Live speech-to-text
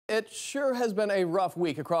It sure has been a rough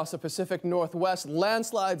week across the Pacific Northwest.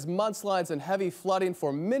 Landslides, mudslides, and heavy flooding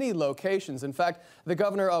for many locations. In fact, the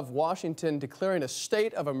governor of Washington declaring a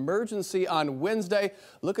state of emergency on Wednesday.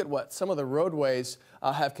 Look at what some of the roadways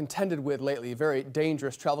have contended with lately. Very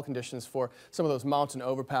dangerous travel conditions for some of those mountain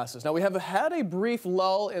overpasses. Now, we have had a brief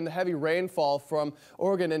lull in the heavy rainfall from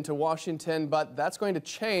Oregon into Washington, but that's going to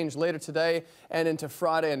change later today and into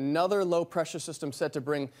Friday. Another low pressure system set to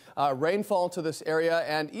bring rainfall to this area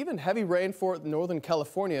and even heavy rain for Northern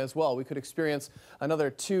California as well. We could experience another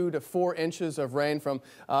 2 to 4 inches of rain from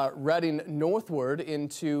Redding northward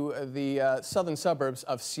into the southern suburbs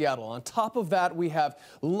of Seattle. On top of that, we have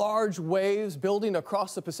large waves building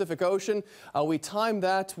across the Pacific Ocean. We time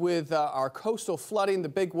that with our coastal flooding, the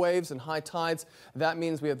big waves and high tides. That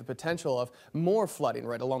means we have the potential of more flooding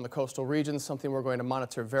right along the coastal regions, something we're going to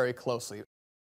monitor very closely.